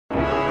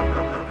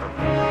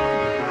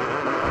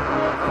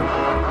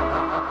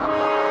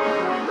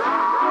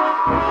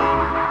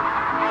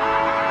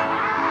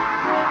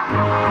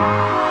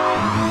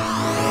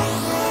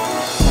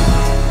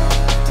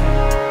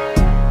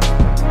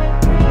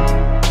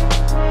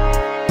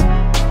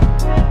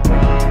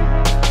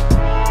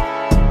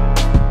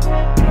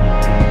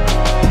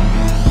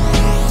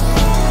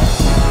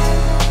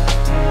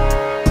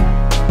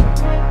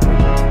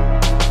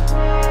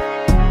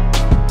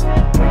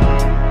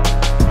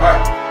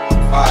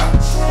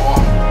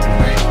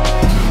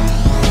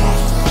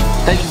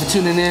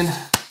tuning in.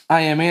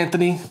 I am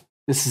Anthony.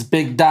 This is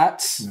Big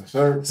Dots. Yes,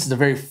 sir. This is the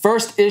very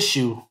first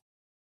issue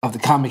of the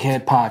Comic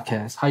Head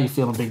Podcast. How you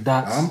feeling, Big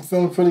Dots? I'm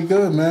feeling pretty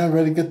good, man.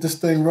 Ready to get this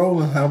thing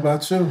rolling. How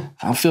about you?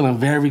 I'm feeling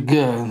very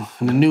good.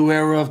 In the new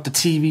era of the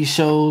TV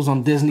shows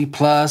on Disney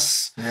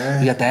Plus, we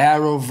got the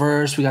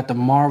Arrowverse, we got the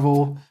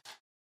Marvel,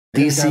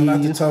 DC. We got a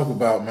lot to talk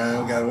about,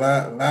 man. We got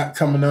a lot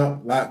coming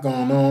up, a lot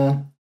going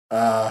on.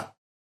 As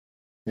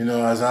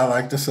I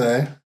like to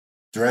say,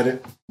 dread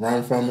it,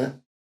 run from it.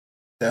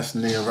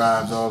 Destiny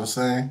arrives all the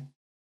same.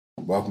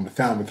 Welcome to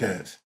Comic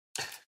Heads.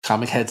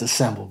 Comic Heads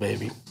assemble,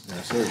 baby.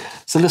 That's it.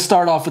 So let's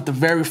start off with the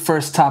very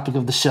first topic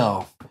of the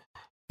show.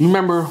 You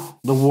remember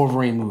the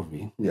Wolverine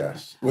movie?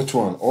 Yes. Which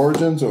one?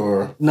 Origins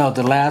or? No,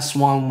 the last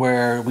one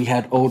where we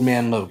had Old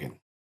Man Logan.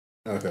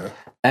 Okay.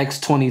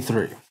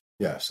 X-23.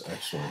 Yes,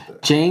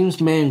 excellent.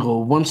 James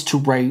Mangold wants to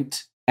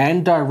write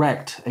and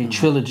direct a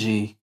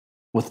trilogy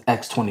with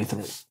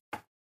X-23.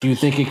 Do you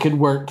think it could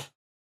work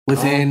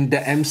within the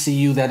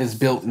MCU that is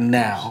built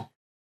now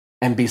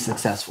and be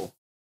successful?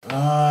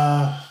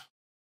 I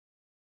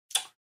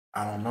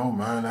don't know,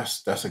 man.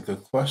 That's a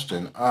good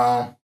question.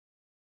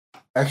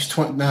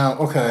 X-20 now.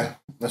 Okay,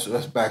 let's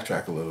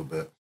backtrack a little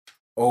bit.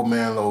 Old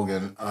Man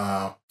Logan.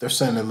 They're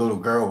saying the little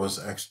girl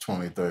was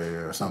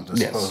X-23 or something,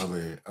 yes,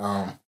 supposedly.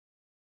 And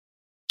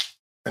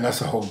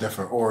that's a whole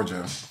different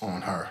origin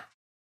on her.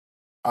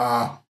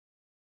 I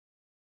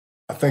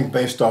think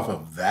based off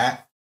of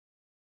that,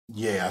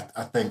 yeah,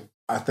 I think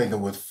it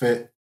would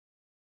fit.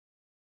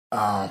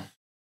 No,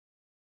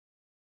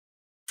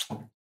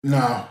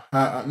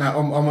 I'm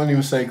not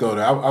even say go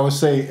there. I would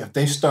say if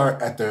they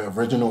start at the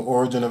original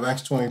origin of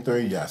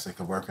X-23, yes, it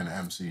could work in the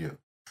MCU.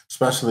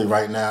 Especially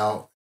right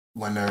now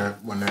when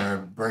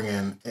they're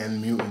bringing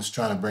in mutants,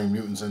 trying to bring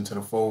mutants into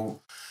the fold,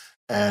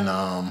 and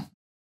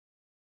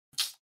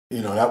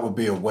that would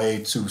be a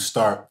way to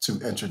start to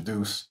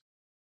introduce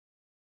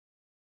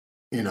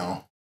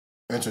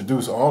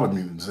all the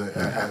mutants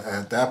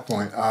at that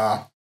point.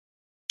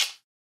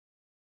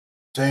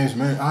 James,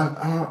 man,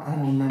 I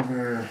don't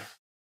remember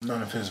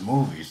none of his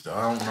movies, though.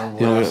 I don't remember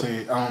what I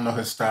see. I don't know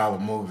his style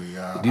of movie.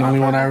 The only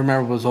one I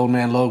remember was Old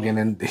Man Logan,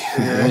 and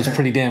it was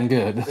pretty damn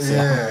good. So.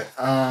 Yeah.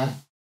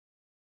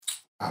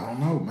 I don't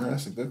know, man.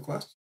 That's a good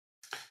question.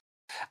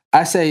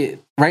 I say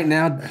right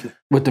now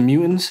with the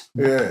mutants,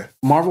 yeah,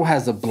 Marvel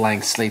has a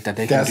blank slate that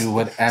they can do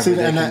whatever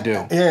they can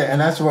do. Yeah, and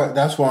that's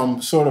why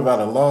I'm sort of at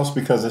a loss,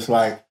 because it's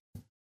like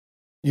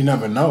you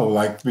never know,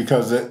 like,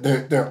 because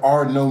there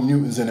are no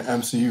mutants in the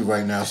MCU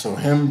right now. So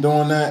him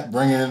doing that,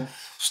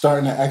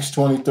 starting at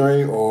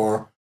X-23,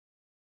 or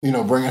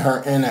bringing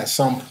her in at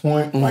some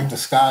point, like the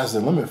sky's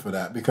the limit for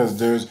that, because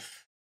there's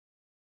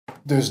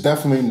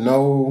definitely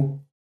no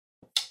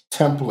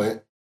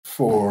template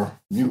for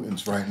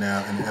mutants right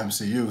now in the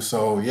MCU.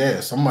 So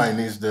yeah, somebody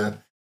needs to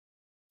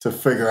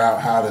figure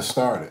out how to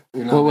start it.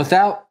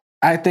 Well,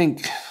 I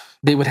think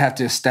they would have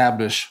to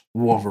establish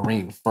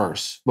Wolverine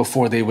first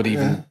before they would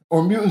even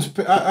or mutants.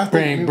 I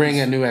think bring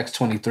a new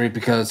X-23,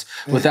 because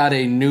without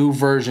a new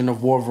version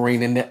of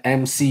Wolverine in the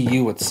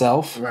MCU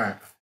itself, right,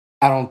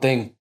 I don't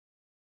think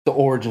the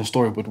origin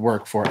story would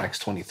work for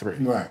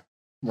X-23.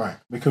 Right,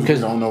 because we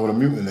don't know what a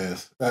mutant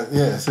is.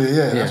 That's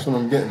what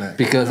I'm getting at.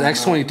 Because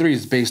X-23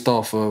 is based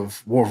off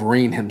of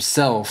Wolverine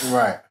himself.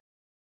 Right.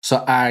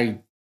 So I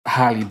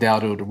highly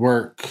doubt it would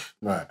work.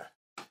 Right.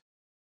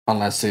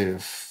 Unless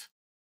if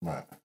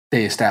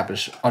they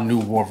establish a new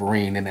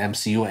Wolverine in the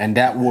MCU, and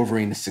that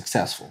Wolverine is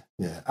successful.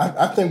 Yeah,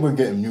 I think we're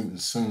getting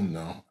mutants soon,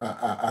 though.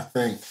 I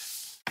think,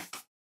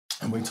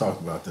 and we talked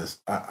about this,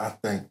 I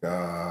think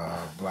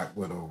Black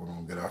Widow, we're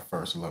going to get our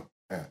first look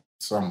at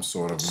some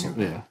sort of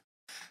mutant. Yeah.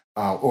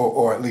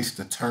 Or at least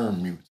the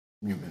term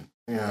mutant.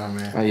 You know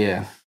what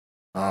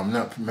I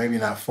mean? Maybe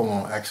not full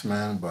on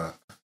X-Men, but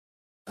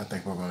I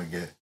think we're going to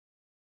get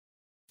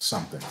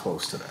something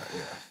close to that.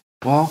 Yeah.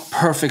 Well,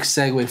 perfect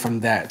segue from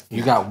that.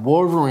 You got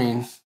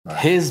Wolverine,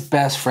 his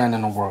best friend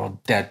in the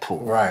world,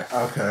 Deadpool. Right.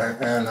 Okay.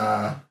 And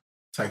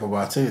Taika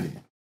Waititi.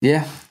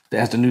 Yeah,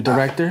 as the new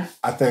director.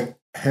 I think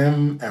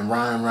him and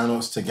Ryan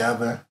Reynolds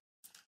together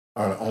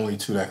are the only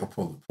two that could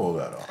pull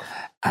that off.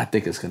 I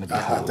think it's going to be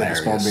hilarious. I think it's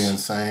going to be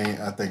insane.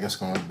 I think it's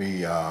going to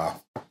be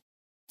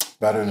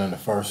better than the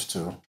first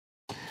two.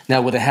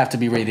 Now, would it have to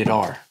be rated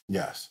R?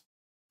 Yes,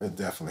 it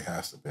definitely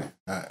has to be.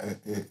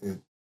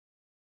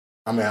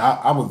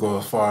 I would go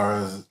as far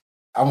as,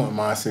 I wouldn't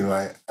mind saying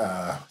like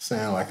an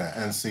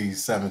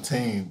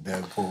NC-17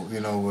 Deadpool,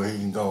 where he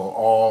can go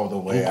all the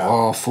way out.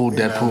 All full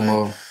Deadpool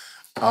mode.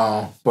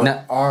 But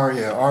now,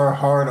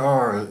 hard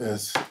R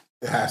it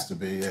has to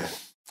be, yeah.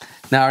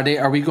 Now,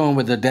 are we going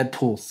with the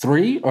Deadpool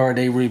 3, or are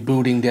they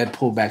rebooting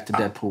Deadpool back to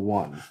Deadpool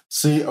 1?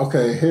 See,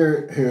 okay,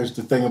 here's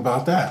the thing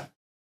about that.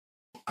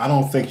 I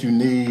don't think you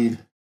need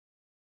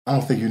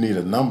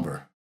a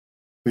number,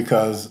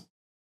 because,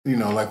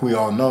 like we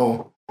all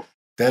know,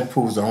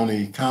 Deadpool's the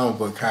only comic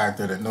book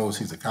character that knows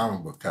he's a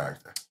comic book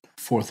character.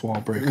 Fourth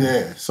wall breaker.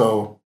 Yeah,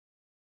 so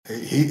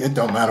it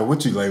don't matter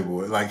what you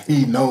label it. Like,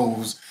 he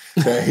knows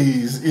that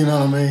he's,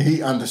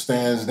 He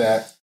understands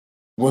that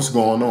what's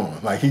going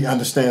on. Like he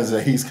understands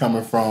that he's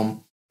coming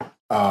from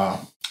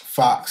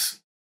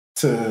Fox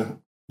to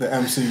the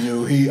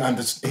MCU.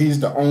 He's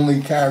the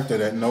only character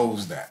that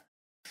knows that.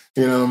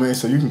 You know what I mean?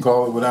 So you can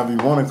call it whatever you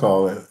want to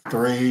call it.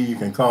 3, you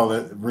can call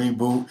it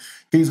reboot.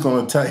 He's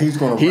gonna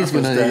reference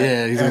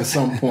that at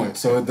some point,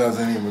 so it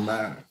doesn't even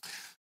matter.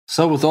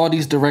 So with all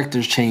these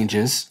directors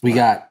changes, we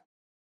got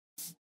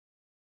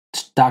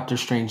Doctor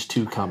Strange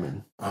 2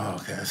 coming. Oh,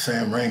 okay,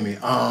 Sam Raimi.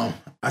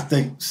 I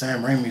think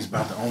Sam Raimi's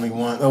about the only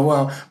one. Oh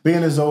well,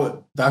 being as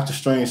though Doctor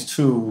Strange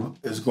 2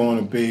 is going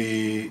to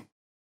be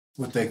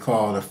what they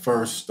call the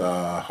first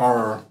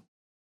horror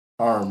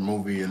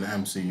movie in the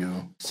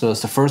MCU. So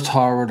it's the first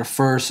horror, the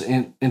first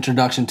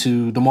introduction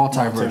to the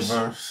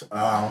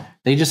multiverse.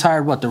 They just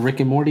hired the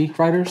Rick and Morty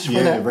writers for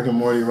that? Rick and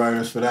Morty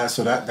writers for that.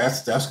 So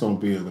that's going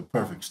to be the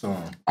perfect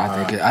storm.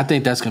 I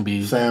think that's going to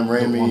be Sam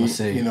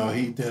Raimi. You know,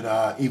 he did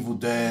Evil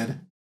Dead,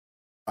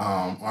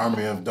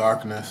 Army of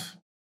Darkness.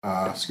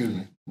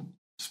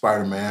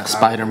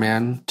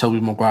 Spider-Man. Tobey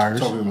Maguire,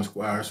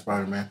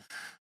 Spider-Man.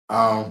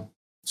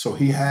 So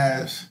he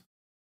has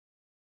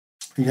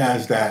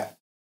that.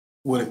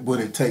 What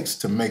it takes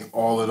to make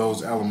all of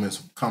those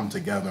elements come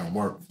together and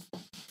work.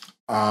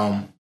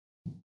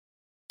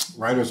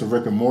 Writers of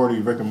Rick and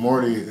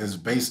Morty is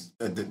based.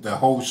 The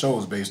whole show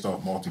is based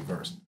off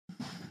multiverse.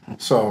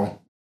 So,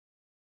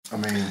 I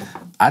mean,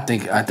 I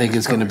think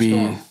it's going to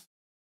be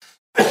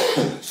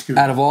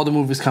out of all the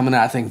movies coming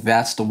out. I think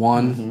that's the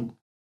one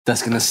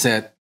that's going to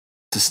set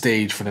the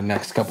stage for the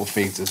next couple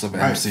phases of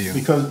MCU.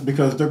 Because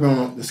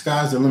the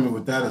sky's the limit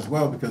with that as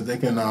well. Because they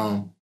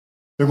can.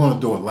 They're going to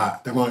do a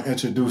lot. They're going to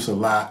introduce a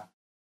lot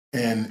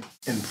in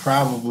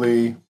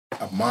probably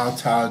a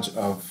montage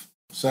of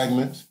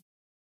segments.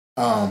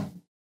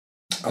 I'm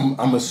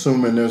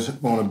assuming there's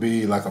going to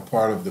be like a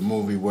part of the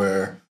movie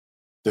where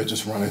they're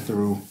just running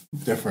through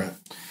different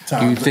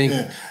times. Do you think?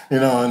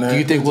 Do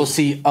you think we'll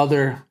see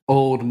other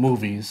old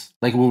movies?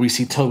 Like will we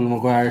see Tobey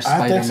Maguire,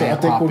 Spider-Man?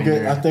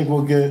 I think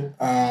we'll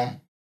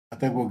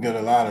get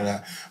a lot of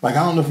that. Like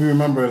I don't know if you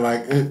remember.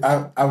 Like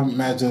I would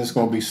imagine it's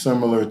going to be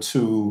similar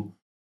to.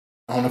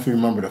 I don't know if you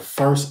remember the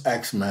first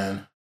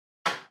X-Men.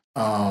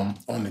 On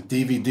the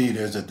DVD,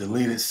 there's a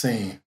deleted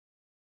scene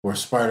where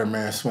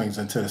Spider-Man swings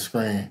into the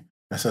screen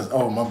and says,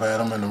 "Oh, my bad,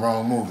 I'm in the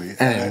wrong movie,"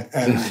 and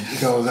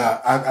it goes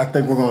out. I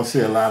think we're going to see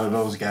a lot of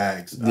those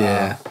gags.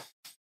 Yeah.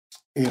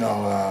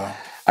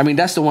 I mean,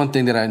 that's the one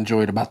thing that I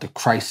enjoyed about the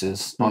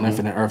Crisis on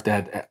Infinite Earth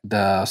that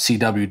the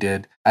CW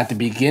did. At the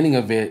beginning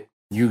of it,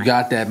 you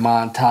got that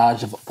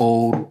montage of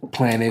old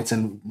planets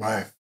and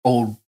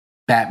old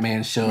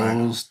Batman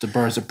shows, the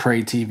Birds of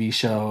Prey TV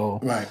show.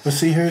 Right. But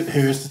see,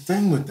 here's the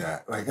thing with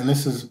that. Like, and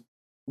this is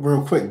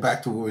real quick,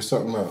 back to what we were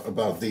talking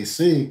about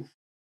DC.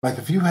 Like,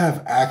 if you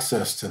have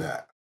access to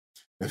that,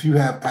 if you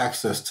have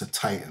access to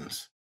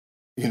Titans,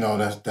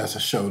 that's a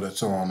show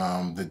that's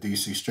on the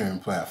DC streaming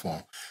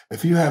platform.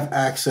 If you have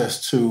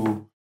access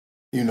to,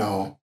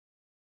 a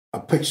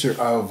picture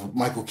of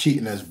Michael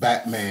Keaton as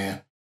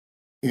Batman,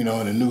 in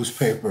a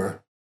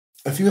newspaper,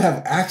 if you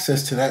have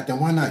access to that,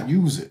 then why not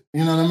use it?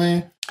 You know what I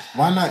mean?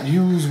 Why not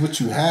use what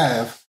you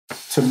have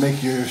to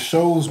make your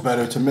shows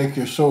better, to make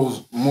your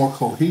shows more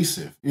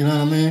cohesive? You know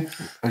what I mean?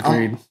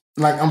 Agreed.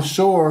 I'm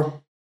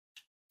sure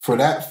for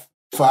that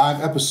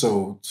 5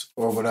 episodes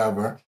or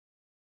whatever,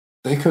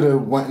 they could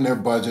have went in their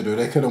budget, or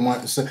they could have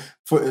went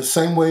for the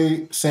same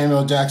way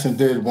Samuel Jackson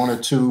did 1 or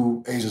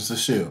 2 Agents of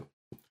S.H.I.E.L.D.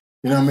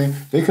 You know what I mean?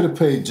 They could have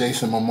paid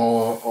Jason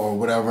Momoa or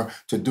whatever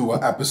to do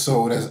an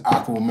episode as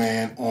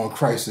Aquaman on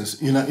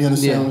Crisis. You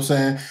understand what I'm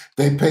saying?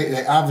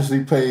 They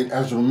obviously paid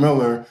Ezra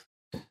Miller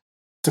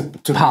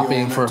to pop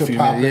in for a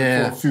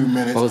few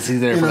minutes. Well, was he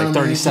there for like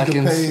 30 seconds?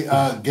 You could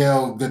pay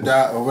Gal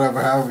Gadot or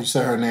whatever, however you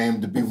say her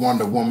name, to be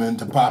Wonder Woman,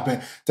 to pop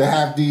in, to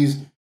have these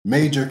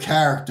major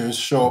characters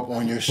show up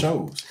on your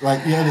shows.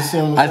 Like, you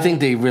understand what I'm saying? I think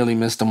they really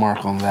missed the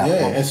mark on that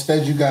one. Yeah,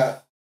 instead you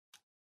got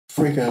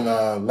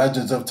freaking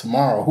Legends of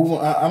Tomorrow.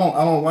 I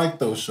don't like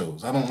those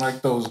shows. I don't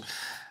like those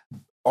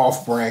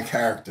off-brand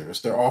characters.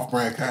 They're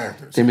off-brand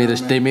characters. They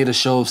made a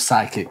show of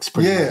sidekicks.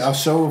 Much. A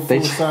show full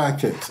of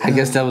sidekicks. I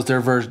guess that was their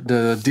version,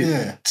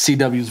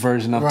 CW's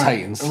version of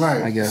Titans.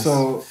 Right. I guess.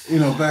 So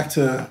back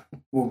to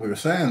what we were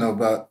saying though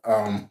about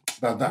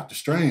Doctor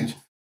Strange.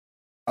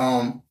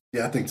 I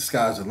think the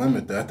sky's the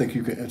limit there. I think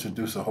you can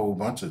introduce a whole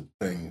bunch of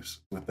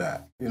things with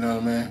that. You know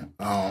what I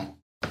mean?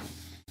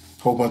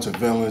 Whole bunch of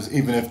villains,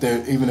 even if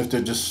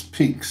they're just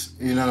peaks.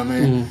 You know what I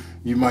mean?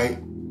 You might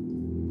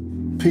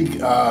peek,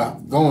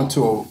 go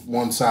into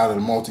one side of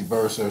the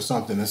multiverse or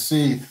something and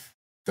see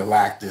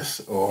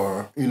Galactus,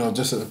 or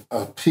just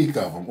a peek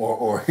of him,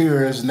 or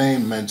hear his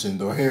name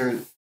mentioned, or hear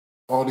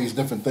all these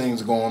different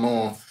things going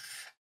on,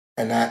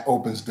 and that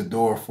opens the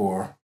door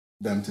for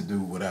them to do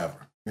whatever.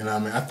 You know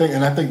what I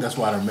mean? I think that's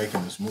why they're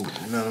making this movie.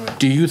 You know what I mean?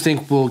 Do you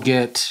think we'll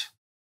get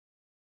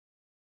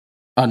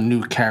a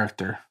new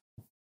character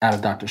out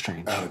of Doctor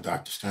Strange?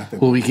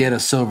 Will we get a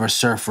Silver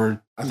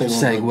Surfer segue? I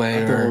think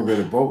we'll get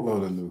a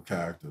boatload of new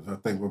characters. I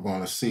think we're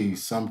going to see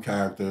some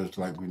characters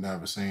like we've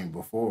never seen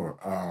before.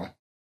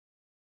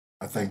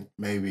 I think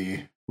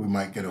maybe we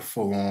might get a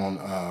full on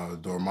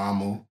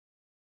Dormammu.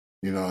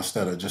 You know,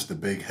 instead of just the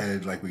big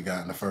head like we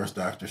got in the first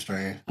Doctor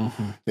Strange.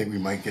 Mm-hmm. I think we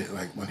might get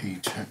like when he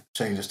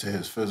changes to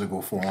his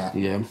physical form.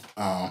 Yeah.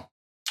 I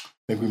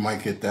think we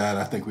might get that.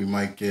 I think we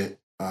might get.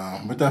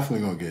 We're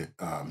definitely gonna get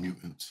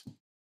mutants.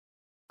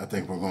 I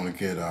think we're gonna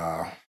get.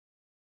 I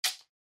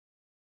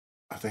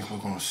think we're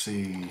gonna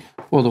see.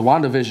 Well, the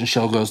WandaVision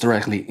show goes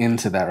directly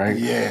into that, right?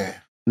 Yeah.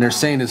 And they're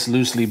saying it's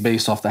loosely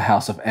based off the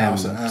House of M.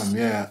 House of M,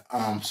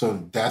 yeah.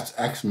 So that's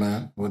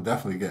X-Men. We'll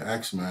definitely get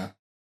X-Men.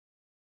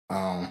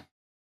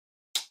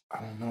 I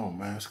don't know,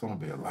 man. It's gonna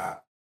be a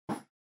lot.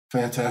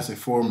 Fantastic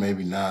Four,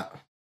 maybe not.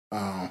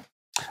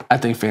 I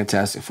think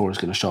Fantastic Four is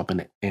going to show up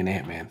in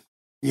Ant-Man.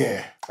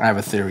 Yeah, I have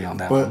a theory on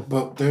that.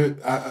 But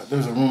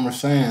there's a rumor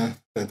saying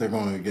that they're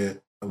going to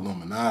get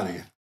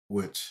Illuminati,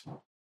 which,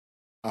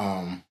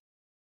 for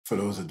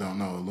those that don't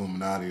know,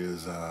 Illuminati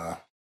is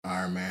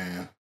Iron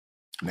Man,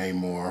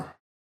 Namor,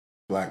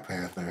 Black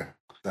Panther,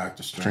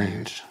 Doctor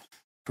Strange,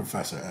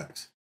 Professor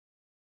X.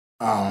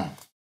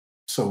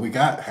 So we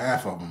got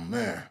half of them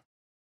there.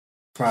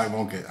 Probably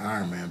won't get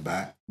Iron Man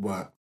back,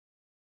 but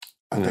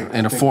I think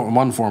in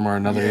one form or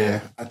another. Yeah,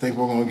 I think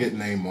we're going to get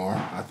Namor.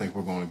 I think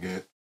we're going to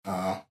get.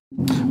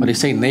 But they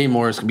say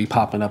Namor is going to be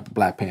popping up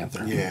Black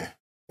Panther. Yeah.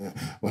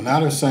 Well, now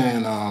they're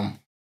saying. I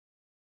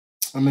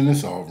mean,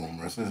 it's all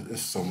rumors.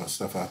 There's so much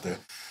stuff out there.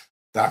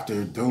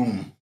 Doctor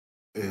Doom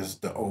is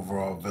the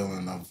overall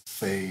villain of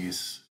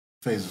phases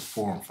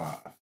 4 and 5.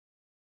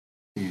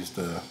 He's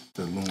the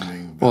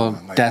looming villain.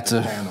 Well, like that's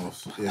a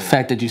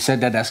fact that you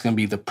said that. That's going to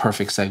be the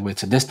perfect segue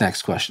to this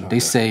next question. Okay. They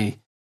say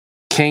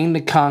Kang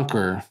the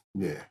Conqueror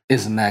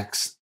is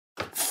next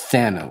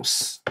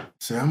Thanos.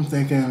 See, I'm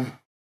thinking,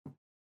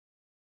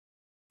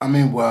 I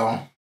mean,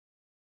 well,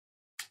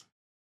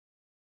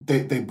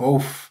 they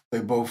both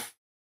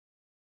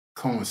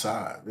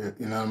coincide.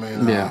 You know what I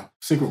mean? Yeah.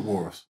 Secret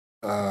Wars.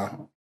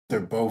 They're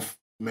both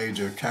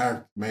major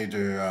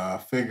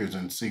figures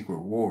in Secret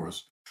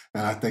Wars.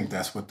 And I think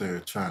that's what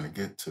they're trying to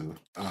get to.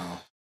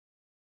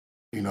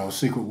 You know,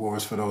 Secret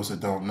Wars, for those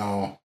that don't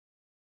know,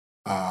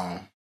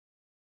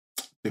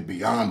 the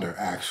Beyonder,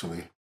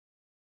 actually.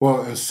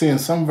 Well, seeing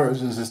some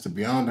versions it's the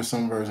Beyonder,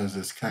 some versions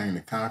it's Kang the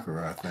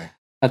Conqueror, I think.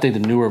 I think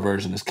the newer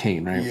version is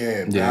Kang, right?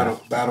 Yeah,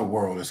 Battle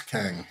World is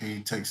Kang.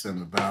 He takes them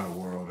to Battle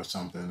World or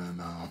something, and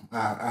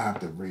I have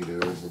to read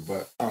it over,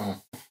 but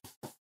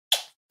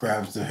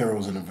grabs the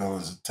heroes and the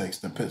villains and takes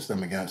them, pits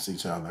them against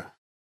each other.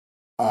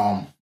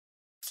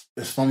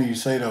 It's funny you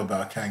say, though,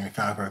 about Kang the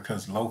Conqueror,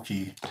 because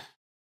Loki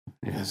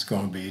is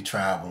going to be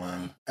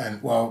traveling.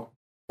 And, well,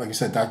 like you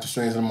said, Doctor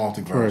Strange in the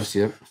multiverse.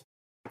 Yep.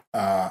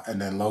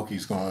 And then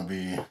Loki's going to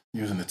be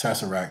using the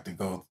Tesseract to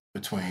go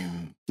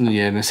between...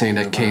 Yeah, and they're saying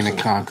that Kang the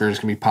Conqueror is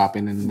going to be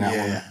popping in that one.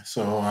 Yeah,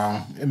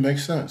 so it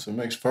makes sense. It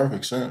makes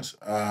perfect sense.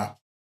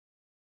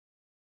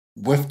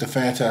 With the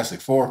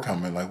Fantastic Four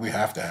coming, like, we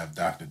have to have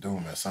Doctor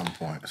Doom at some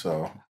point,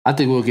 so... I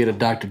think we'll get a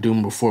Doctor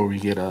Doom before we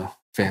get a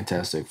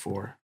Fantastic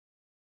Four.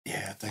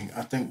 Yeah,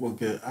 I think we'll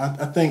get.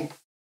 I think.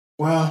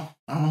 Well,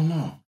 I don't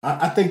know.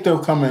 I think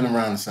they'll come in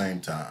around the same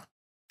time.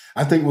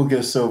 I think we'll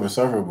get Silver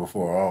Surfer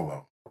before all of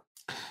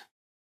them.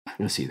 I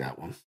can see that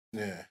one.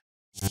 Yeah.